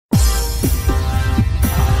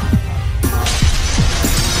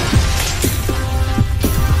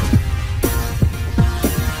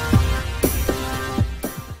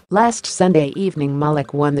Last Sunday evening,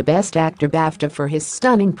 Malek won the Best Actor BAFTA for his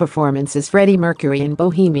stunning performance as Freddie Mercury in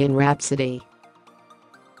Bohemian Rhapsody.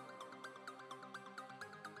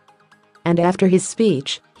 And after his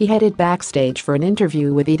speech, he headed backstage for an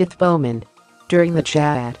interview with Edith Bowman. During the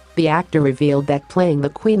chat, the actor revealed that playing the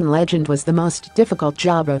Queen legend was the most difficult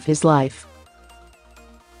job of his life.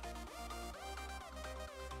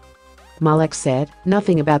 Malek said,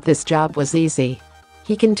 "Nothing about this job was easy."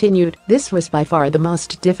 He continued, "This was by far the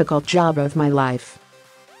most difficult job of my life.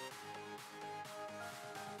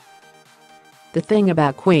 The thing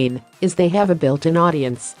about Queen is they have a built-in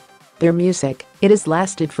audience. Their music, it has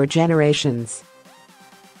lasted for generations.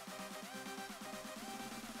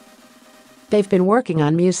 They've been working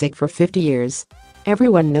on music for 50 years.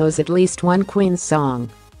 Everyone knows at least one Queen song."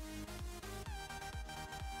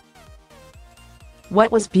 What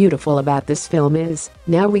was beautiful about this film is,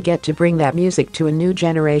 now we get to bring that music to a new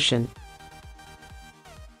generation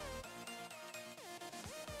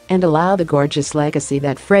and allow the gorgeous legacy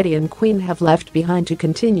that Freddie and Queen have left behind to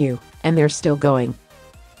continue, and they're still going.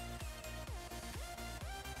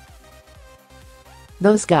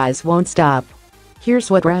 Those guys won't stop. Here's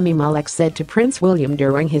what Rami Male said to Prince William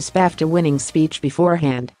during his BAFTA-winning speech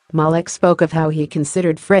beforehand. Male spoke of how he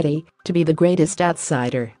considered Freddie to be the greatest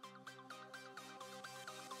outsider.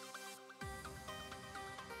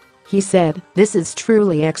 He said, "This is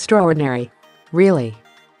truly extraordinary. Really.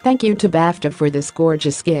 Thank you to BAFTA for this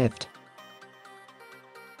gorgeous gift.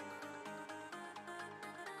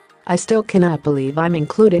 I still cannot believe I'm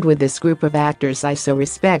included with this group of actors I so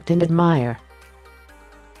respect and admire.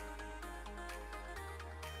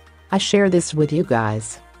 I share this with you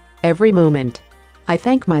guys every moment. I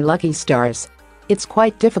thank my lucky stars. It's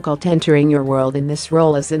quite difficult entering your world in this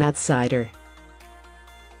role as an outsider."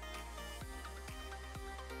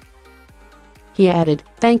 He added,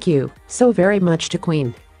 "Thank you so very much to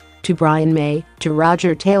Queen, to Brian May, to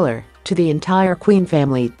Roger Taylor, to the entire Queen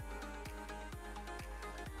family.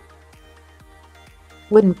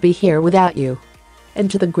 Wouldn't be here without you. And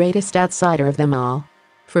to the greatest outsider of them all,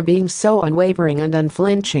 for being so unwavering and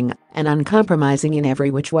unflinching and uncompromising in every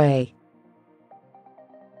which way.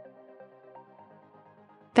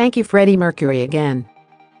 Thank you, Freddie Mercury, again."